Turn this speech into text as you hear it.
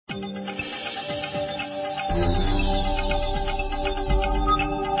This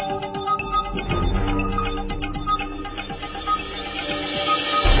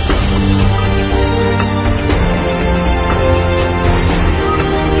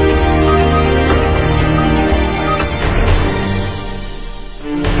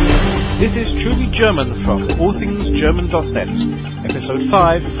is Truly German from allthingsgerman.net, episode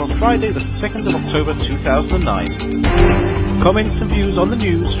 5 for Friday the 2nd of October 2009. Comments and views on the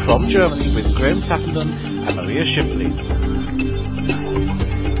news from Germany with Graham Tappenden and Maria Shipley.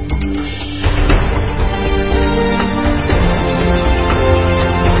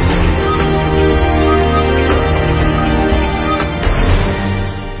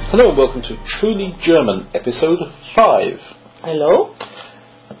 Hello and welcome to Truly German, episode 5. Hello.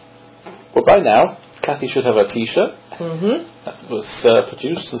 Well, by now, Kathy should have her t-shirt. That was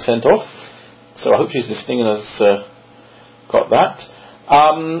produced and sent off. So I hope she's listening and has got that.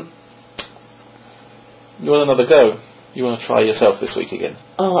 You want another go? You want to try yourself this week again?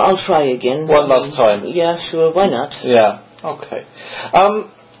 Oh, I'll try again. One last time? Yeah, sure. Why not? Yeah, okay.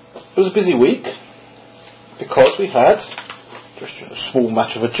 It was a busy week because we had just a small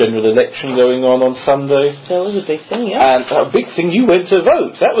matter of a general election going on Sunday. That was a big thing, yeah. And a big thing, you went to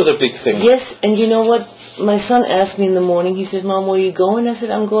vote. That was a big thing. Yes, and you know what? My son asked me in the morning, he said, Mom, where are you going? I said,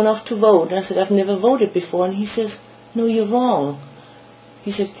 I'm going off to vote. And I said, I've never voted before. And he says, no, you're wrong.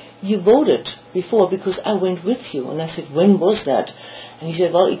 He said, you voted before because I went with you. And I said, when was that? And he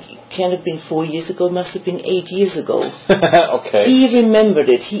said, well, it can't have been 4 years ago. It must have been 8 years ago. Okay. He remembered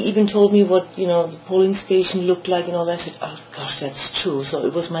it. He even told me what, the polling station looked like and all that. I said, oh, gosh, that's true. So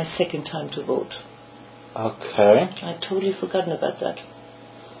it was my second time to vote. Okay. I'd totally forgotten about that.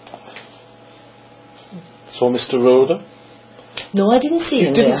 Saw Mr. Roeder? No, I didn't see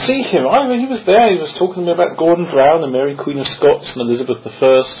him. You didn't see him? I mean, he was there. He was talking to me about Gordon Brown and Mary Queen of Scots and Elizabeth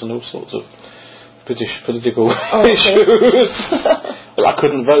I and all sorts of British political issues. Well, I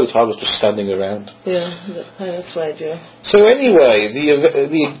couldn't vote. I was just standing around. Yeah, that's right, yeah. So anyway, the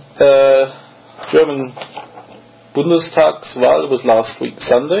German Bundestagswahl was last week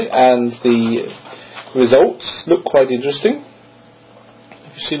Sunday, and the results look quite interesting.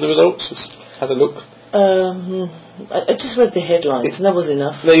 Have you seen the results? Just had a look. I just read the headlines, and that was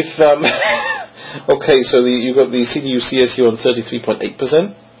enough. They've okay. So you've got the CDU/CSU on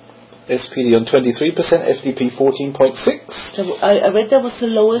 33.8%. SPD on 23%, FDP 14.6%. I read that was the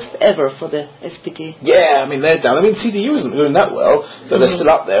lowest ever for the SPD. Yeah, I mean, they're down. I mean, CDU isn't doing that well, but they're still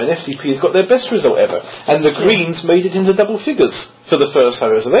up there, and FDP has got their best result ever. And the Greens made it into double figures for the first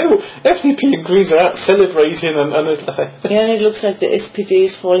time. So FDP and Greens are out celebrating, and it's like... Yeah, and it looks like the SPD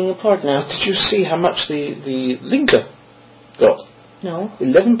is falling apart now. Did you see how much the Linke got? No.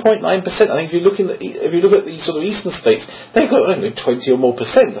 11.9%. I think if you look at the sort of eastern states, they've got 20 or more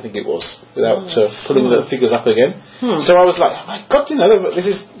percent. I think it was, without pulling the figures up again. So I was like, oh my God, this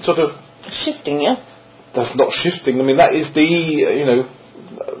is sort of shifting, yeah. That's not shifting. I mean, that is the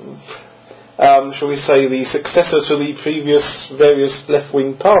shall we say, the successor to the previous various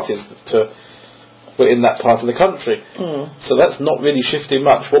left-wing parties that were in that part of the country. So that's not really shifting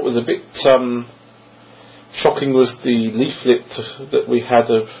much. What was a bit shocking was the leaflet that we had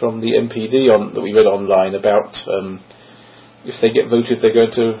from the MPD that we read online about if they get voted, they're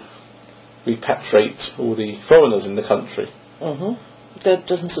going to repatriate all the foreigners in the country. That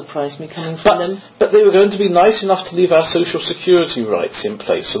doesn't surprise me coming from them. But they were going to be nice enough to leave our social security rights in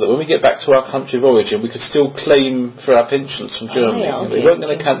place so that when we get back to our country of origin, we could still claim for our pensions from Germany. They weren't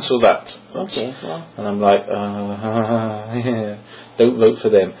going to cancel that. Okay, well. And I'm like, don't vote for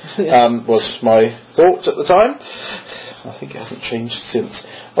them. Was my thought at the time. I think it hasn't changed since.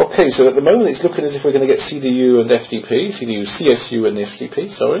 Okay, so at the moment it's looking as if we're going to get CDU and FDP, CDU, CSU and FDP,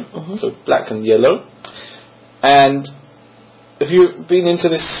 sorry. So black and yellow. And have you been into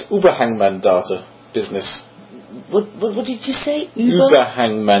this Überhangmandate business? What did you say?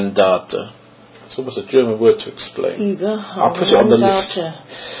 Überhangmandate. It's almost a German word to explain. I'll put it on the list.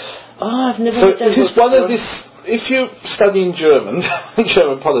 Oh, I've never heard that. So this is one of this. If you're studying German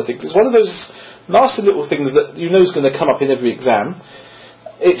politics, it's one of those nasty little things that you know is going to come up in every exam.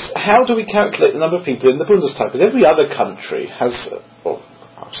 It's how do we calculate the number of people in the Bundestag? Because every other country has, I'll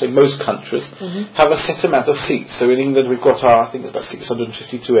say most countries, have a set amount of seats. So in England we've got I think it's about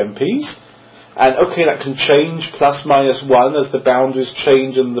 652 MPs. And okay, that can change plus minus one as the boundaries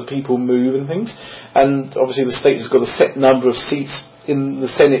change and the people move and things. And obviously the state has got a set number of seats in the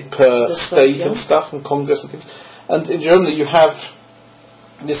Senate per state and stuff, and Congress and things. And in Germany you have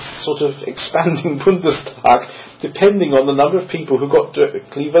this sort of expanding Bundestag depending on the number of people who got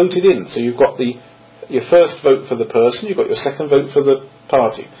directly voted in. So you've got the your first vote for the person, you've got your second vote for the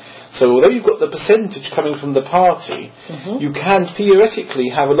party. So although you've got the percentage coming from the party, you can theoretically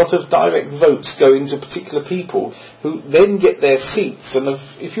have a lot of direct votes going to particular people who then get their seats. And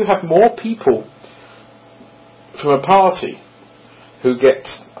if you have more people from a party who get...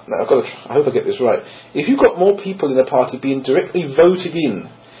 Now I hope I get this right. If you've got more people in a party being directly voted in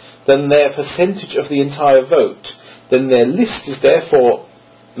than their percentage of the entire vote, then their list is therefore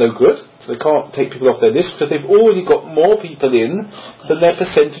no good. So they can't take people off their list because they've already got more people in than their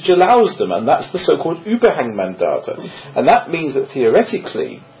percentage allows them, and that's the so-called Überhangmandate. And that means that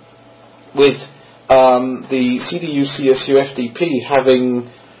theoretically, with the CDU-CSU FDP having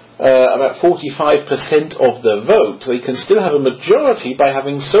about 45% of the vote, they can still have a majority by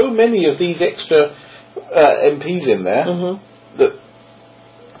having so many of these extra MPs in there that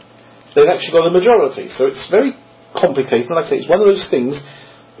they've actually got a majority. So it's very complicated. Like I say, it's one of those things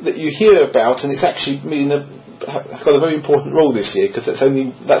that you hear about, and it's actually got a very important role this year because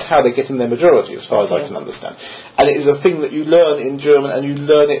that's how they're getting their majority, as far as I can understand. And it is a thing that you learn in German, and you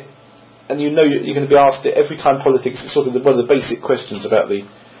learn it, and you know you're going to be asked it every time politics. It's sort of one of the basic questions about the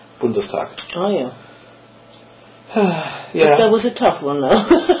Bundestag. Oh yeah. Yeah. But that was a tough one, though.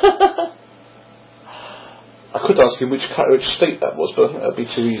 I could ask you which state that was, but I think that'd be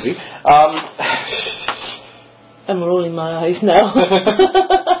too easy. I'm rolling my eyes now.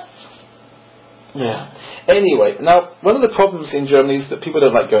 Yeah. Anyway, now one of the problems in Germany is that people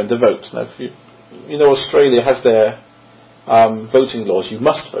don't like going to vote. Now, if you know, Australia has their voting laws. You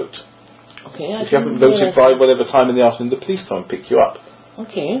must vote. Okay. If you haven't voted by whatever time in the afternoon, the police come and pick you up.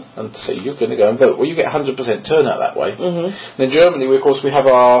 Okay. And say you're going to go and vote. Well, you get 100% turnout that way. And in Germany, of course, we have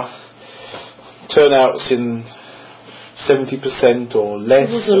our turnouts in 70% or less.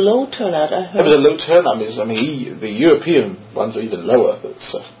 It was a low turnout, I heard. It was a low turnout. I mean, the European ones are even lower.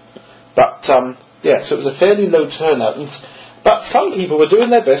 Yeah, so it was a fairly low turnout. But some people were doing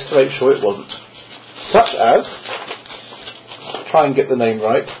their best to make sure it wasn't. Such as, try and get the name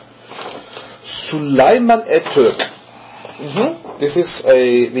right, Sulaiman Ertürk. This is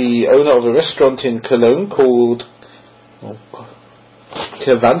the owner of a restaurant in Cologne called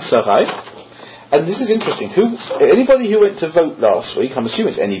Kervanserei. And this is interesting. Anybody who went to vote last week, I'm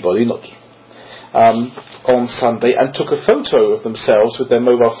assuming it's anybody, not on Sunday, and took a photo of themselves with their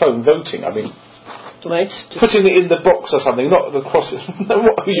mobile phone voting. I mean, putting it in the box or something, not the cross.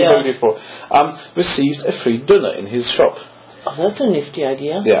 What you voted for? Received a free dinner in his shop. Oh, that's a nifty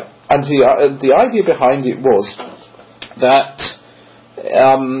idea. Yeah, and the idea behind it was that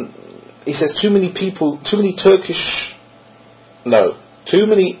he says too many people of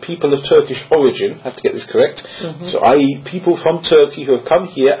Turkish origin, I have to get this correct, so i.e. people from Turkey who have come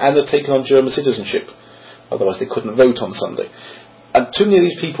here and have taken on German citizenship, otherwise they couldn't vote on Sunday. And too many of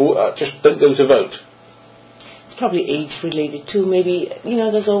these people just don't go to vote. It's probably age related too, maybe,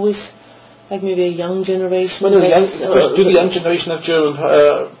 there's always like maybe a young generation. Well, no, the young generation have German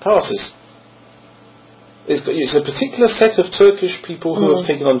passes. It's a particular set of Turkish people who have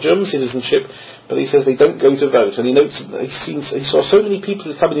taken on German citizenship, but he says they don't go to vote. And he notes that he saw so many people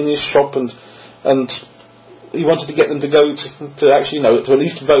coming in his shop, and he wanted to get them to go to actually to at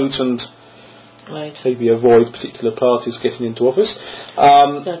least vote and maybe avoid particular parties getting into office.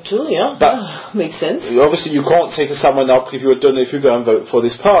 That too, yeah. But makes sense. Obviously, you can't say to someone, "I'll give you a dinner if you go and vote for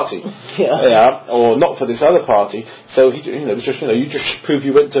this party," or not for this other party. So you just prove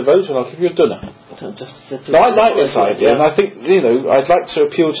you went to vote, and I'll give you a dinner. I like this idea, and I think I'd like to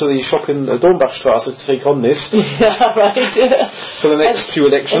appeal to the shop in Dornbachstrasse to take on this. Yeah, right. For the next few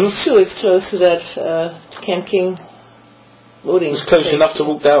elections. It's true. It's close to that Camp King voting. It's close enough to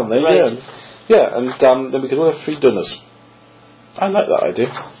walk down there. Right. Yeah, and then we could all have free dinners. I like that idea.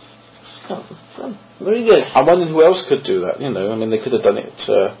 Oh, very good. I'm wondering who else could do that. I mean, they could have done it.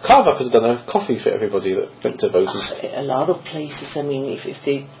 Carver could have done a coffee for everybody that went to vote. A lot of places. I mean, if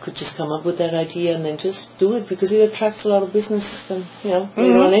they could just come up with that idea and then just do it, because it attracts a lot of business. Later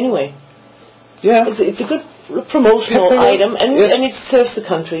on anyway. Yeah, it's a good promotional item, and it serves the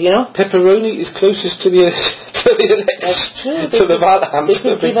country. Pepperoni is closest to the election. That's true. To the Wahlkampf. They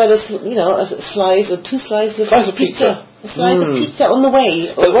could give out a slice or two slices of pizza. A slice of pizza on the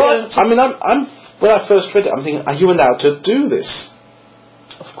way. I'm when I first read it, I'm thinking, are you allowed to do this?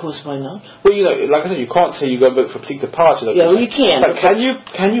 Of course, why not? Well, like I said, you can't say you go and vote for a particular party. You can. But can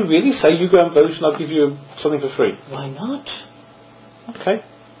you really say you go and vote and I'll give you something for free? Why not? Okay.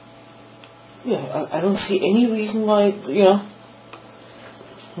 Yeah, I don't see any reason why,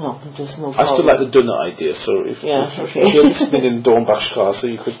 No, there's no problem. I still like the dinner idea, so if you're listening in Dornbachstrasse,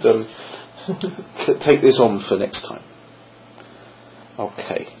 you could take this on for next time.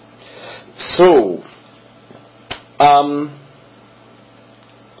 Okay. So,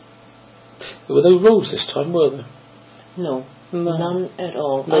 there were no rows this time, were there? No, none at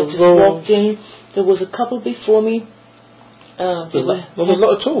all. No I just rows. walked in. There was a couple before me. Not a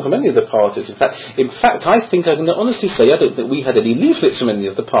lot at all from any of the parties. In fact, I think I can honestly say I don't think we had any leaflets from any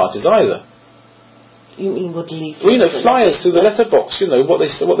of the parties either. You mean what leaflets? Well, flyers through the letterbox.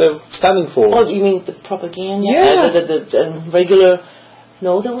 What they're standing for. Oh, you mean the propaganda? Yeah. The regular.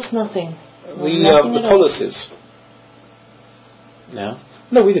 No, there was nothing. The policies. No,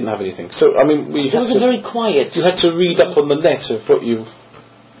 we didn't have anything. So it was very quiet. You had to read up on the net of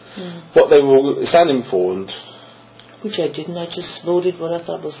what they were all standing for, and which I didn't. I just voted what I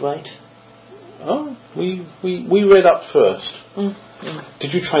thought was right. Oh, we read up first.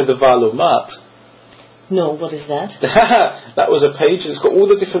 Did you try the Valomat? No, what is that? That was a page that's got all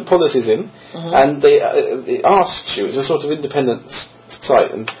the different policies in, and it asked you. It's a sort of independent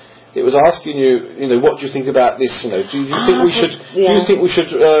site, and it was asking you, what do you think about this? Do you think we should? Do you think we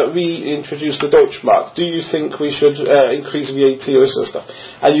should reintroduce the Deutschmark? Do you think we should increase VAT or this sort of stuff?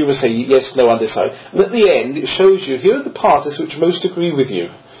 And you would say yes, no, undecided. And at the end, it shows you here are the parties which most agree with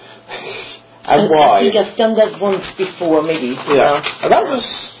you, and why. I think I've done that once before, maybe. Yeah, and that was.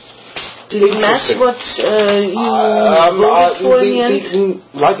 Did it match what you voted for in the end?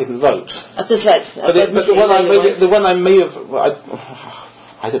 I didn't vote. That's right. But the one I may have.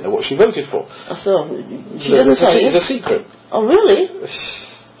 I don't know what she voted for. So she doesn't tell you? It's a secret. Oh, really?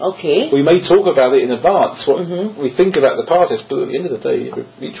 Okay. We may talk about it in advance, what we think about the parties, but at the end of the day,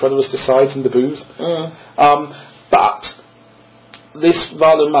 each one of us decides in the booth. But this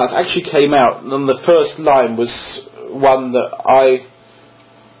Valomat actually came out, and the first line was one that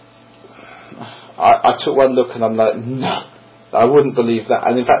I took one look and I'm like, no, I wouldn't believe that.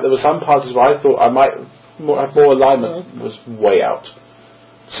 And in fact, there were some parties where I thought I might have more alignment, was way out.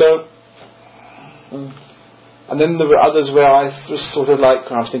 So, and then there were others where I was sort of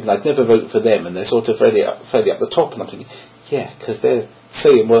like, I was thinking I'd never vote for them, and they're sort of fairly up the top, and I'm thinking, yeah, because they're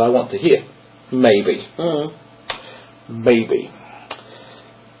saying what I want to hear. Maybe. Maybe.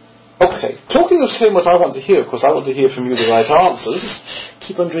 Okay, talking of saying what I want to hear, of course I want to hear from you the right answers.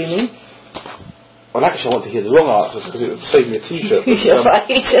 Keep on dreaming. Well, actually I want to hear the wrong answers, because it would save me a t-shirt. You're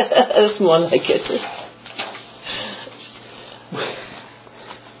right. That's more like it.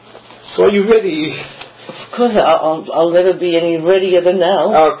 So are you ready? Of course, I'll never be any readier than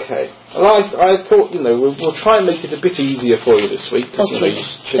now. Okay. Well, I thought, we'll try and make it a bit easier for you this week. Okay.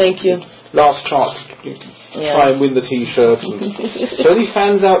 Thank you. Last chance to try and win the t-shirt. So any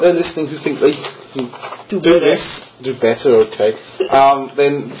fans out there listening who think they can do better, okay,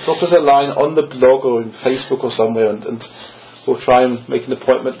 then drop us a line on the blog or in Facebook or somewhere, and we'll try and make an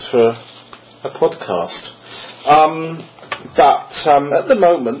appointment for a podcast. But at the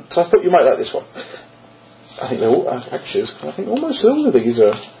moment, I thought you might like this one. I think they're all, actually, I think almost all of these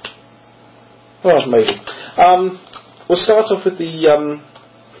are. Well, maybe. We'll start off with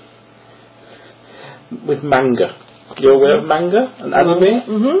with manga. You're aware of manga and anime?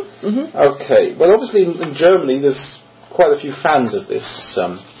 Okay. Well, obviously in Germany, there's quite a few fans of this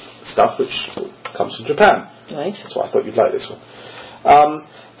stuff, which comes from Japan. Right. That's why I thought you'd like this one.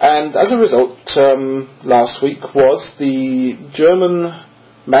 And as a result, last week was the German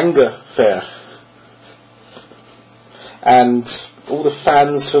manga fair. And all the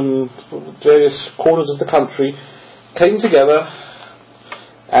fans from various corners of the country came together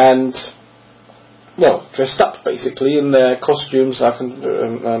and, dressed up basically in their costumes. I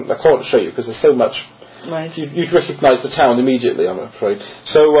can't show you because there's so much. Right. You'd recognise the town immediately, I'm afraid.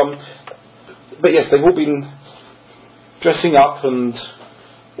 So, but yes, they've all been dressing up and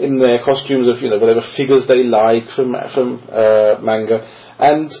in their costumes of whatever figures they like from manga,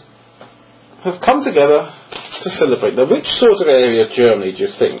 and have come together to celebrate. Now, which sort of area of Germany do you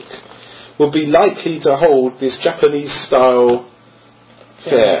think would be likely to hold this Japanese style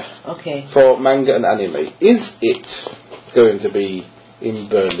fair for manga and anime? Is it going to be in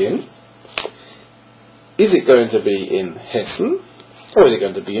Berlin? Is it going to be in Hessen? Or is it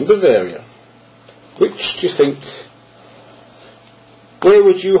going to be in Bavaria? Which do you think? Where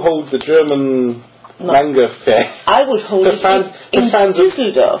would you hold the German manga fair? I would hold it in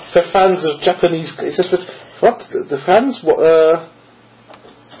Düsseldorf. For fans of Japanese... It says, what? The fans... the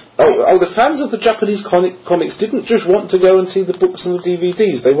fans of the Japanese comics didn't just want to go and see the books and the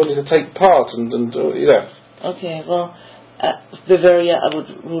DVDs. They wanted to take part and Okay, well, Bavaria I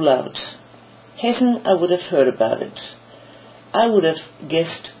would rule out. Hessen, I would have heard about it. I would have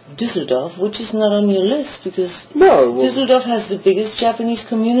guessed Düsseldorf, which is not on your list, because No. Well, Düsseldorf has the biggest Japanese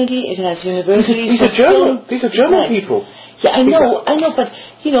community. It has universities. These are German people. Yeah, I know, but,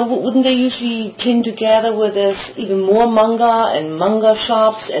 wouldn't they usually cling together where there's even more manga and manga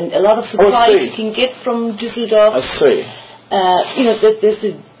shops and a lot of supplies you can get from Düsseldorf? I see. There's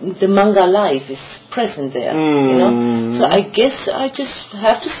the manga life is present there, So I guess I just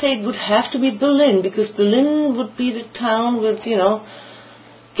have to say it would have to be Berlin, because Berlin would be the town with,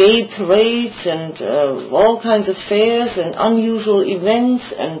 gay parades and all kinds of fairs and unusual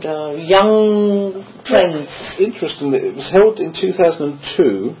events and young trends. It's interesting that it was held in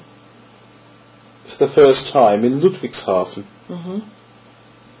 2002 for the first time in Ludwigshafen. Mm-hmm.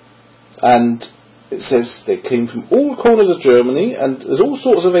 And it says they came from all corners of Germany, and there's all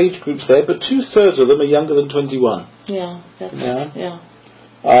sorts of age groups there, but 2/3 of them are younger than 21. Yeah, that's... Yeah.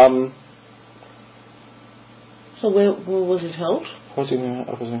 So where was it held? Well,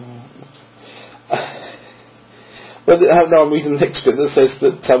 no, I'm reading the next bit that says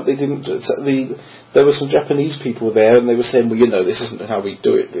that they didn't. There were some Japanese people there, and they were saying, "Well, this isn't how we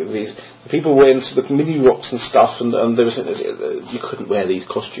do it. The people wearing sort of mini rocks and stuff, and they were saying you couldn't wear these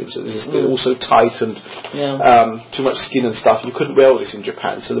costumes. This is all so tight and too much skin and stuff. You couldn't wear all this in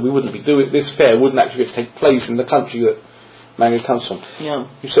Japan, so that we wouldn't be doing this fair. Wouldn't actually get to take place in the country that manga comes from." Yeah.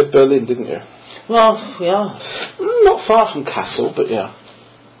 You said Berlin, didn't you? Well, yeah. Not far from Kassel, but yeah.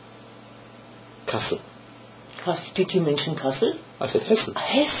 Kassel. Did you mention Kassel? I said Hessen.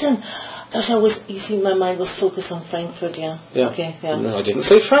 Hessen. My mind was focused on Frankfurt, yeah. Okay, yeah. No, I didn't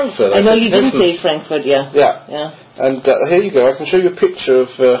say Frankfurt. I know you didn't say Frankfurt, yeah. Yeah. And here you go. I can show you a picture of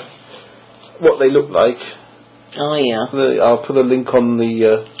what they look like. Oh, yeah. I'll put a link on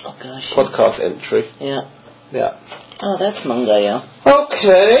the podcast entry. Yeah. Yeah. Oh, that's manga, yeah.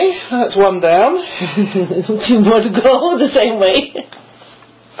 Okay, that's one down. 2 more to go the same way.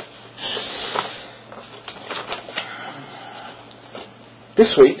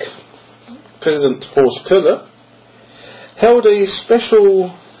 This week, President Horst Köhler held a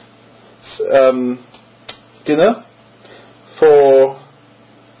special dinner for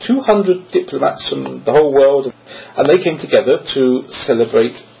 200 diplomats from the whole world, and they came together to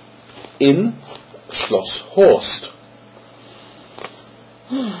celebrate in Schloss Horst.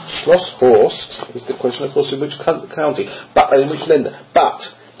 Schloss Horst is the question, of course, in which county, but in which Länder. But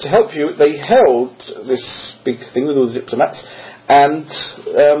to help you, they held this big thing with all the diplomats, and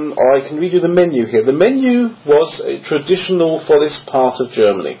I can read you the menu here. The menu was traditional for this part of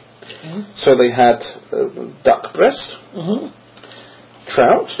Germany. Mm-hmm. So they had duck breast,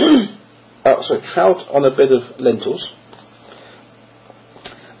 trout, trout on a bed of lentils,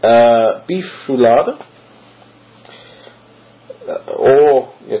 beef roulade, or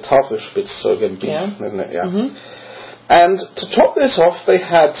Tafelspitz, so again beef, isn't it? Yeah. Mm-hmm. And to top this off, they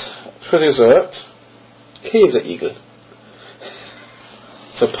had for dessert Käseigel.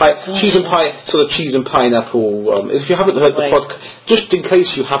 So cheese and pie, sort of cheese and pineapple. If you haven't heard the podcast, just in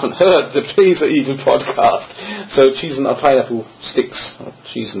case you haven't heard the Käseigel podcast, so cheese and pineapple sticks,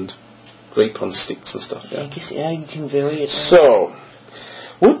 cheese and grape on sticks and stuff. Yeah, you can vary it. So,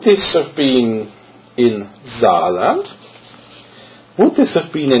 would this have been in Saarland? Would this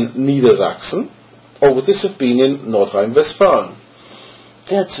have been in Niedersachsen? Or would this have been in North Rhine-Westphalia?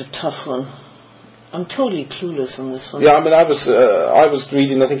 That's a tough one. I'm totally clueless on this one. Yeah, I mean, I was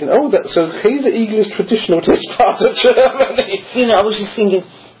reading and thinking, so Käseigel is traditional to this part of Germany. I was just thinking,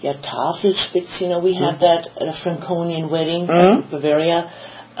 Tafelspitz, we had that at a Franconian wedding in Bavaria.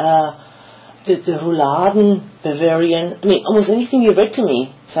 The Rouladen, Bavarian. I mean, almost anything you read to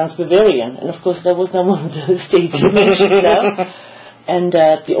me sounds Bavarian. And of course, that was not one of the states you mentioned now. And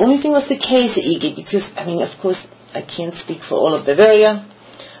the only thing was the Käseigel, because, I mean, of course, I can't speak for all of Bavaria,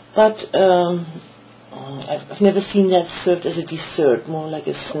 but I've never seen that served as a dessert, more like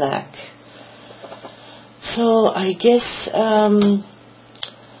a snack. So I guess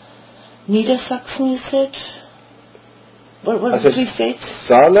Niedersachsen, you said? What was the 3 states?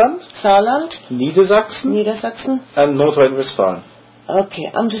 Saarland, Niedersachsen, and North Rhine-Westphalia.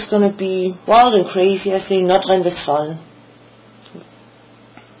 Okay, I'm just going to be wild and crazy. I say North Rhine-Westphalia.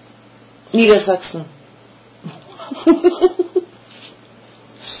 Niedersachsen.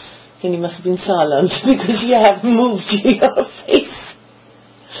 Then you must have been Saarland, because you have moved your face.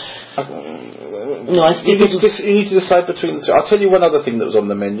 No, I still you need to decide between the two. I'll tell you one other thing that was on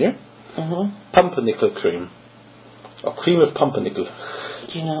the menu. Pumpernickel cream. Or cream of pumpernickel.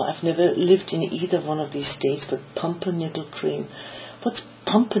 I've never lived in either one of these states, but pumpernickel cream. What's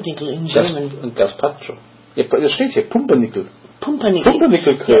pumpernickel in German? Gazpacho. Yeah, but it steht here, Pumpernickel.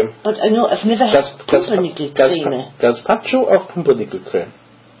 Pumpernickelcreme. Yeah, but I know I've never had Pumpernickelcreme. Gazpacho or Pumpernickelcreme?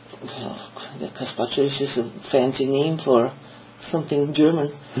 Gazpacho is just a fancy name for something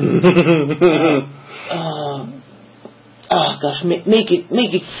German. Make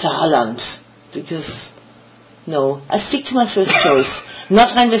it Saarland, because no, I stick to my first choice,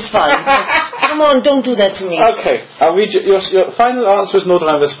 not Rhine-Westphalia. Come on, don't do that to me. Okay, I'll read your final answer is North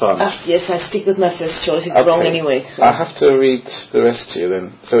Rhine-Westphalia. Yes, I stick with my first choice. It's wrong anyway. So. I have to read the rest to you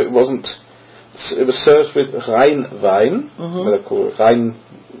then. So it was served with Rheinwein, what I call Rhein.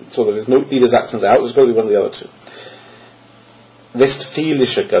 So there is no Niedersachsen's out. There's got to be one of the other two.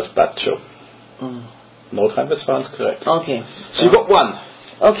 Westfälische Gazpacho. North Rhine-Westphalia is correct. Okay. So you got one.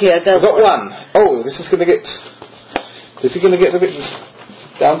 Okay, I got one. Oh, this is going to get a bit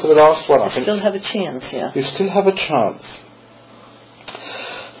down to the last one, I think. Still have a chance, yeah. You still have a chance.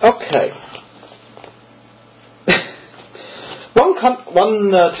 Okay.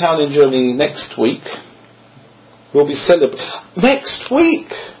 One town in Germany next week will be celebrating. Next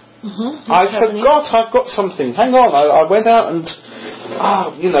week? I forgot I've got something. Hang on, I went out and,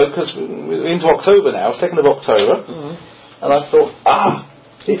 because we're into October now, 2nd of October, and I thought,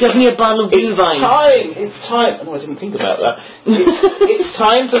 give me a bottle of Glühwein. It's time. No, I didn't think about that. It's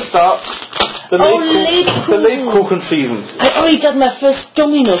time to start the Lebkuchen season. I already got my first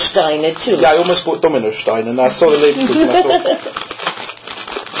Dominosteine too. Yeah, I almost bought Dominosteine, and I saw the Lebkuchen. I thought,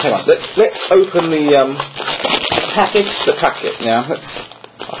 hang on, let's open the packet. The packet now.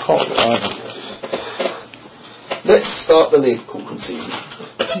 Let's start the Lebkuchen season.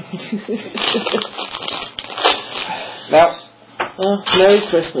 Now. Merry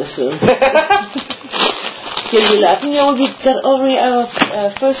Christmas soon. You're laughing. You know, we got already our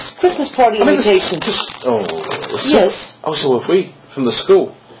first Christmas party invitation. Yes. Oh, so have we from the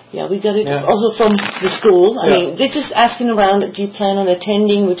school? Yeah, we got it also from the school. I mean, they're just asking around, do you plan on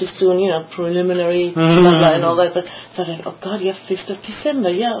attending? We're just doing, preliminary, blah, blah, and all that. But so I'm like, oh God, 5th of December.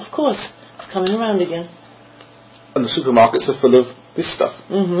 Yeah, of course. It's coming around again. And the supermarkets are full of this stuff.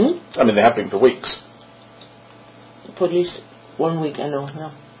 I mean, they have been for weeks. For at least 1 week, I know.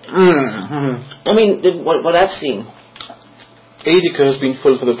 Yeah. I mean, what I've seen. Edeka has been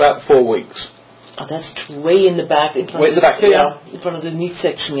full for about 4 weeks. Oh, that's way in the back. In front of the meat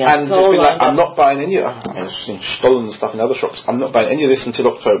section, yeah. And I'm not buying any. I've seen Stollen and stuff in other shops. I'm not buying any of this until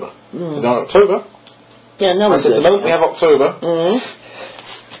October. But now October. Yeah, no. I said the moment we have October.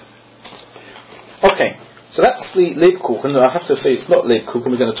 Okay, so that's the Lebkuchen. I have to say it's not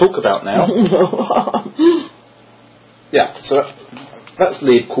Lebkuchen we're going to talk about now. Yeah, so that's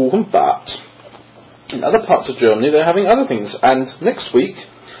Lebkuchen, but in other parts of Germany they're having other things. And next week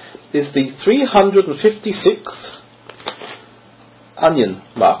is the 356th onion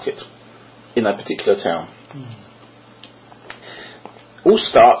market in a particular town. All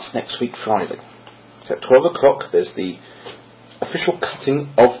starts next week Friday. So at 12 o'clock there's the official cutting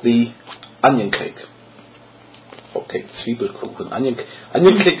of the onion cake. Okay, Zwiebelkuchen. Onion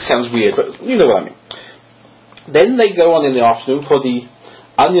cake sounds weird, but you know what I mean. Then they go on in the afternoon for the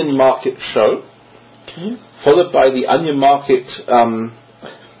onion market show, followed by the onion market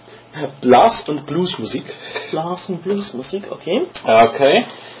Blas- und Bluesmusik. Blas- und Bluesmusik, okay. Okay.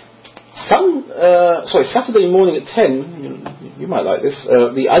 Saturday morning at 10, you might like this,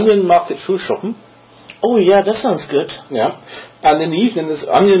 the onion market Frühschoppen. Oh yeah, that sounds good. Yeah. And in the evening there's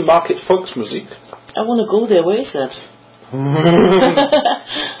onion market Volksmusik. I want to go there. Where is that?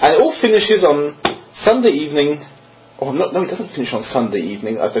 And it all finishes on Sunday evening. Oh no, it doesn't finish on Sunday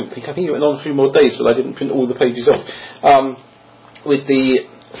evening. I don't think. I think it went on 3 more days, but I didn't print all the pages off. With the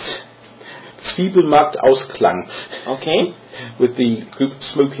Zwiebelmarkt Ausklang. Okay. With the group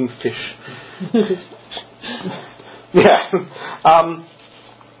Smoking Fish. Yeah.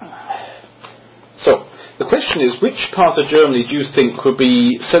 So the question is, which part of Germany do you think could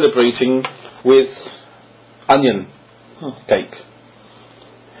be celebrating with onion cake?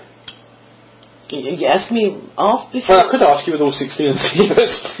 You asked me off before? Well, I could ask you with all 16 and see.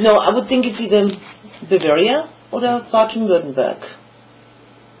 No, I would think it's either Bavaria or Baden-Württemberg.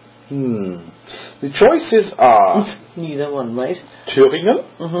 The choices are neither one, right?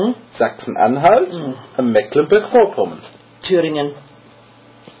 Thüringen, Sachsen-Anhalt, and Mecklenburg-Vorpommern. Thüringen.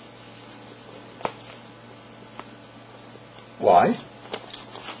 Why?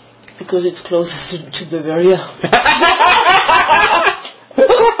 Because it's closest to Bavaria.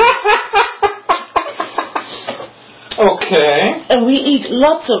 Okay. And we eat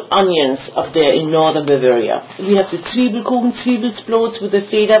lots of onions up there in northern Bavaria. We have the Zwiebelkuchen, Zwiebelsblots with the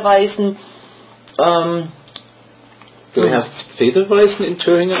Federweißen. Do they have Federweißen in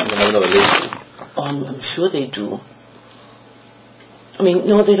Thüringen? I have another list. I'm sure they do. I mean,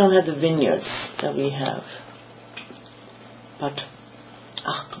 no, they don't have the vineyards that we have. But,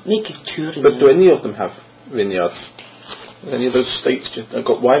 make it Thüringen. But do any of them have vineyards? Any of those states just have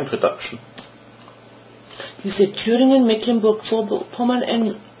got wine production? You said Thüringen, Mecklenburg-Vorpommern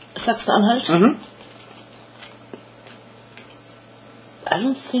and Sachsen-Anhalt? Mm-hmm. I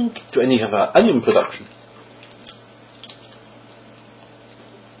don't think... Do any have onion production?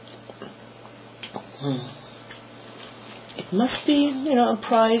 It must be, a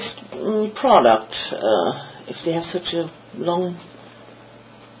prized product if they have such a long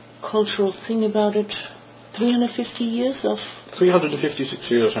cultural thing about it. 350 years of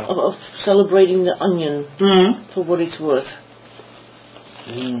 356 years now. Of celebrating the onion for what it's worth.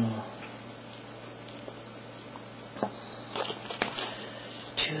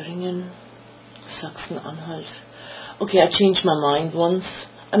 Thüringen, Sachsen-Anhalt. Okay, I changed my mind once.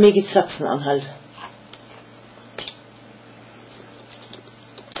 I make it Sachsen-Anhalt.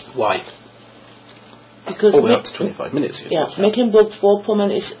 Why? Because we're up to 25 minutes here. Yeah,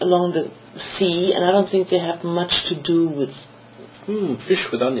 Mecklenburg-Vorpommern is along the sea, and I don't think they have much to do with... fish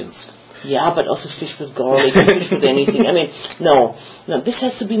with onions. Yeah, but also fish with garlic, fish with anything. I mean, no, this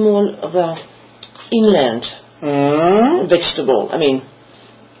has to be more of a inland vegetable. I mean,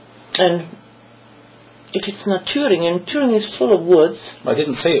 and if it's not Thüringen is full of woods. I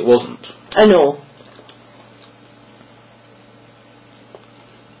didn't say it wasn't. I know.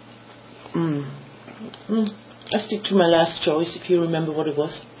 I stick to my last choice, if you remember what it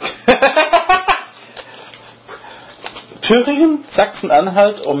was. Thüringen,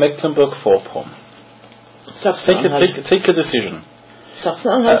 Sachsen-Anhalt or Mecklenburg-Vorpommern? Sachsen-Anhalt. Take a decision.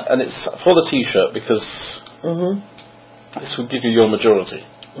 Sachsen-Anhalt. And it's for the T-shirt because this will give you your majority.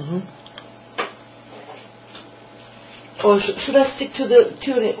 Or should I stick to the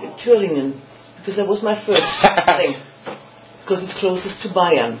Thüringen? Because that was my first thing. Because it's closest to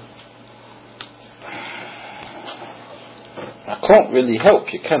Bayern. I can't really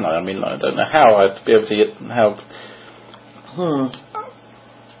help you, can I? I mean, I don't know how I'd be able to get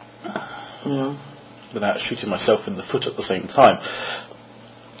without shooting myself in the foot at the same time.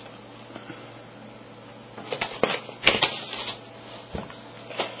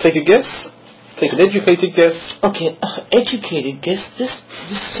 Take a guess. Take an educated guess. Okay, educated guess. This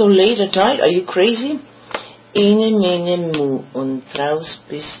is so late at night. Are you crazy? Ene, mene, mu und raus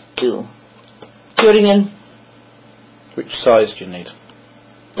bist du. Thüringen. Which size do you need?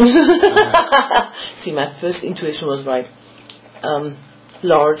 See, my first intuition was right.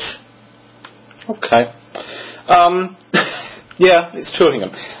 Large. Okay. Yeah, it's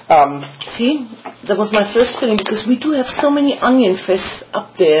Thüringen. See, that was my first feeling because we do have so many onion fests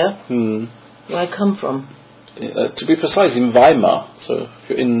up there where I come from. To be precise, in Weimar. So if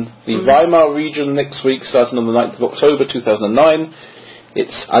you're in the Weimar region next week, starting on the 9th of October 2009,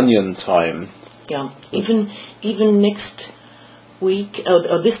 it's onion time. Yeah, even next week,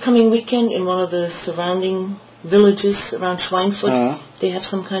 or this coming weekend, in one of the surrounding villages around Schweinfurt, they have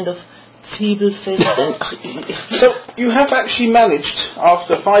some kind of Zwiebelfest. So you have actually managed,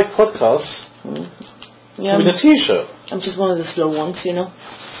 after 5 podcasts, with a T-shirt. I'm just one of the slow ones,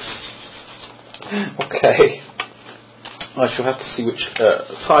 Okay. I shall have to see which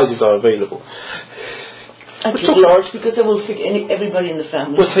sizes are available. I take large because I will fit everybody in the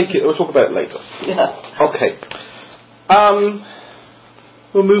family. We'll talk about it later. Yeah. Okay.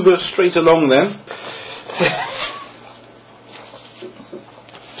 We'll move straight along then.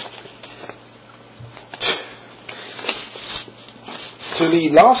 To the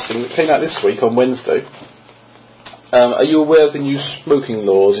last thing that came out this week on Wednesday. Are you aware of the new smoking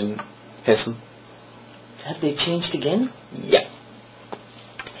laws in Hessen? Have they changed again? Yeah.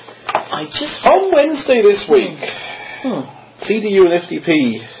 On Wednesday this week, CDU and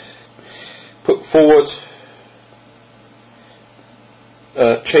FDP put forward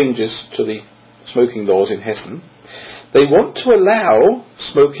changes to the smoking laws in Hessen. They want to allow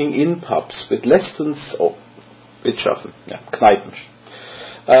smoking in pubs with less than Kneipen,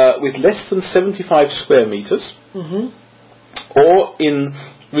 with less than 75 square meters, or in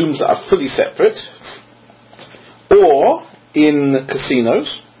rooms that are fully separate, or in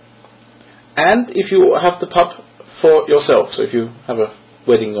casinos. And if you have the pub for yourself, so if you have a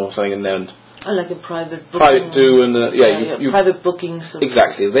wedding or something in there, and like a private booking. Private bookings.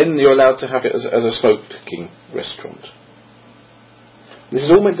 Exactly. Then you're allowed to have it as a smoking restaurant. This is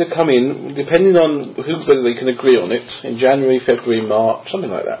all meant to come in, depending on whether they can agree on it, in January, February, March,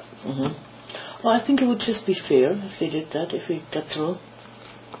 something like that. Well, I think it would just be fair if they did that, if it got through.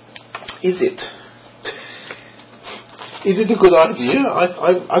 Is it? Is it a good idea?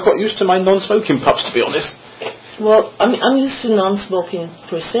 I got used to my non-smoking pubs, to be honest. Well, I'm used to non-smoking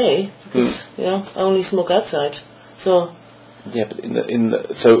per se because I only smoke outside. So. Yeah, but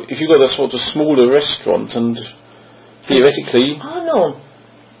so if you've got a sort of smaller restaurant and theoretically. Oh no,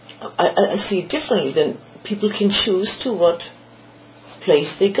 I see it differently. Then people can choose to what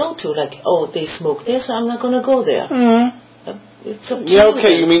place they go to. Like, they smoke there, so I'm not going to go there. It's up to you.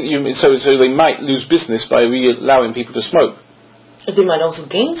 Okay. You mean so they might lose business by allowing people to smoke. They might also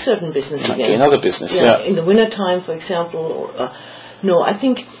gain certain business again. Gain other business. Yeah. In the winter time, for example. No, I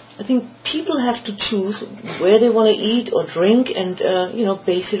think people have to choose where they want to eat or drink and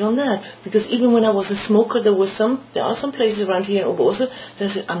base it on that. Because even when I was a smoker, there are some places around here in Oberhausen that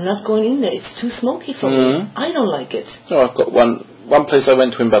said, I'm not going in there, it's too smoky for me. I don't like it. No, I've got one place I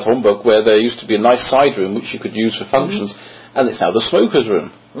went to in Bad Homburg where there used to be a nice side room which you could use for functions, and it's now the smoker's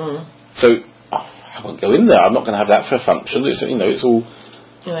room. So I won't go in there. I'm not going to have that for a function. It's it's all.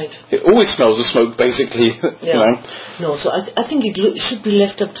 Right. It always smells of smoke, basically. No, so I think it should be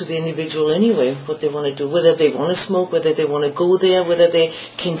left up to the individual anyway, what they want to do, whether they want to smoke, whether they want to go there, whether they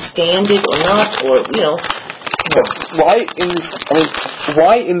can stand it or not, or But why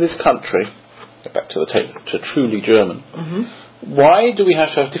in this country? Get back to to truly German. Why do we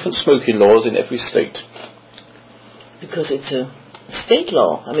have to have different smoking laws in every state? Because it's a state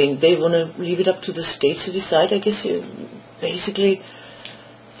law. I mean, they want to leave it up to the states to decide. I guess basically.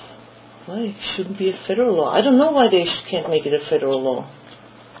 Why it shouldn't be a federal law? I don't know why they can't make it a federal law.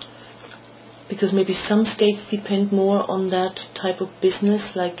 Because maybe some states depend more on that type of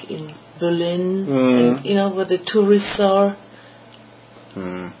business, like in Berlin, and, where the tourists are.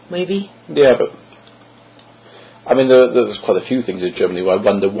 Maybe. Yeah, but I mean, there's quite a few things in Germany where I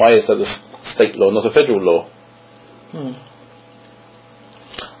wonder why is that a state law, not a federal law?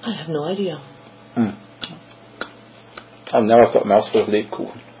 I have no idea. And now I've got a mouthful of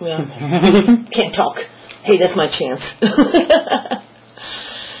Lebkuchen. Yeah. Can't talk. Hey, that's my chance.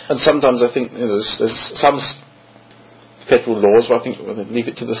 And sometimes I think there's some federal laws where I think leave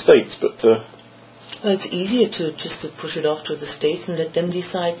it to the states, but. Well, it's easier to push it off to the states and let them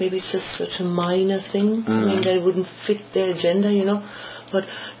decide. Maybe it's just such a minor thing. I mean, that it wouldn't fit their agenda, But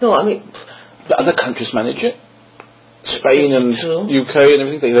no, I mean. But other countries manage it. Spain and UK and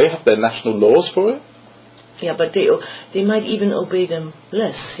everything. They have their national laws for it. Yeah, but they might even obey them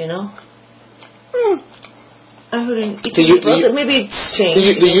less, I heard maybe it's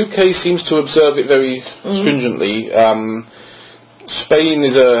changed. The UK seems to observe it very stringently. Spain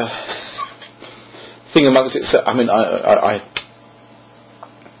is a thing amongst itself. I mean, I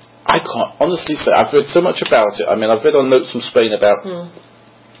can't honestly say. I've read so much about it. I mean, I've read on notes from Spain about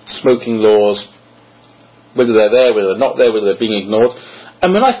smoking laws, whether they're there, whether they're not there, whether they're being ignored.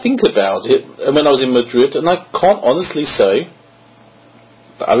 And when I think about it, and when I was in Madrid, and I can't honestly say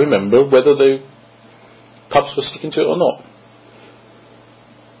that I remember whether the pubs were sticking to it or not,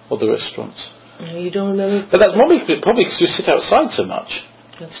 or the restaurants. You don't remember? But that's probably because you sit outside so much.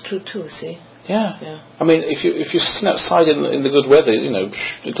 That's true too. See. Yeah. I mean, if you're sitting outside in the good weather,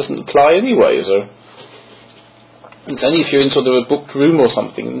 it doesn't apply anyway. So it's only if you're in sort of a booked room or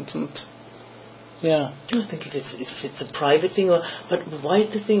something. Yeah. I think if it's a private thing, but why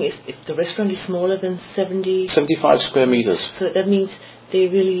the thing is, if the restaurant is smaller than 75 square meters. So that means they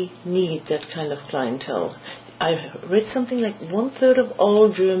really need that kind of clientele. I read something like 1/3 of all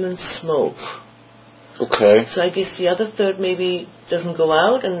Germans smoke. Okay. So I guess the other third maybe doesn't go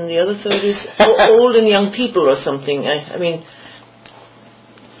out, and the other third is old and young people or something. I mean,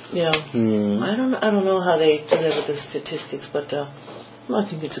 I don't know how they do that with the statistics, but I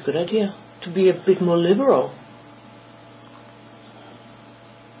think it's a good idea to be a bit more liberal.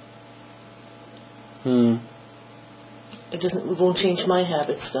 It won't change my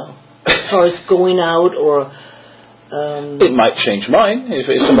habits though. As far as going out or. It might change mine if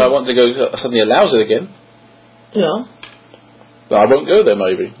it's somewhere I want to go. Suddenly allows it again. Yeah. But I won't go there.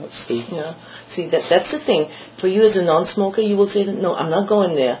 Maybe that's the. Yeah. See, that's the thing. For you as a non-smoker, you will say that no, I'm not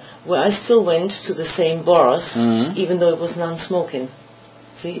going there. Where I still went to the same bars, even though it was non-smoking.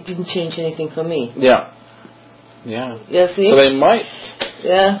 See, it didn't change anything for me. Yeah. Yeah, see? So they might...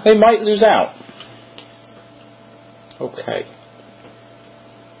 Yeah. They might lose out. Okay.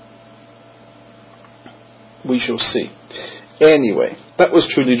 We shall see. Anyway, that was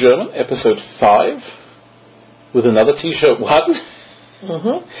Truly German, episode 5, with another T-shirt 1.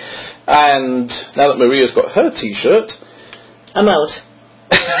 And now that Maria's got her T-shirt... I'm out.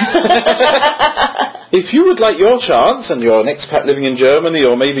 If you would like your chance and you're an expat living in Germany,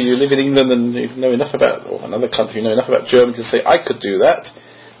 or maybe you live in England and you know enough about, or another country, you know enough about Germany to say I could do that,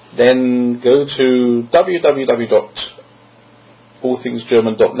 then go to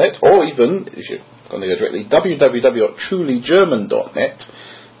www.allthingsgerman.net, or even if you going to go directly, www.trulygerman.net,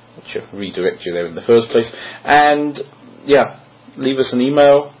 which will redirect you there in the first place. And leave us an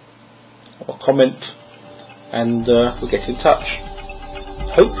email or comment, and we'll get in touch.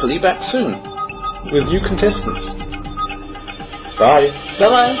 Hopefully back soon with new contestants. Bye.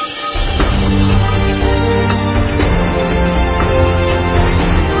 Bye-bye.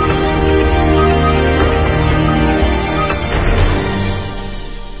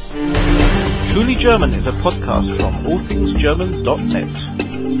 Truly German is a podcast from allthingsgerman.net.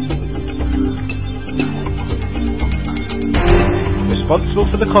 Responsible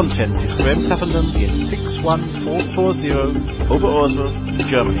for the content is Graham Clapham in 61440 Oberursel,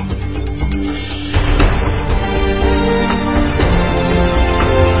 Germany.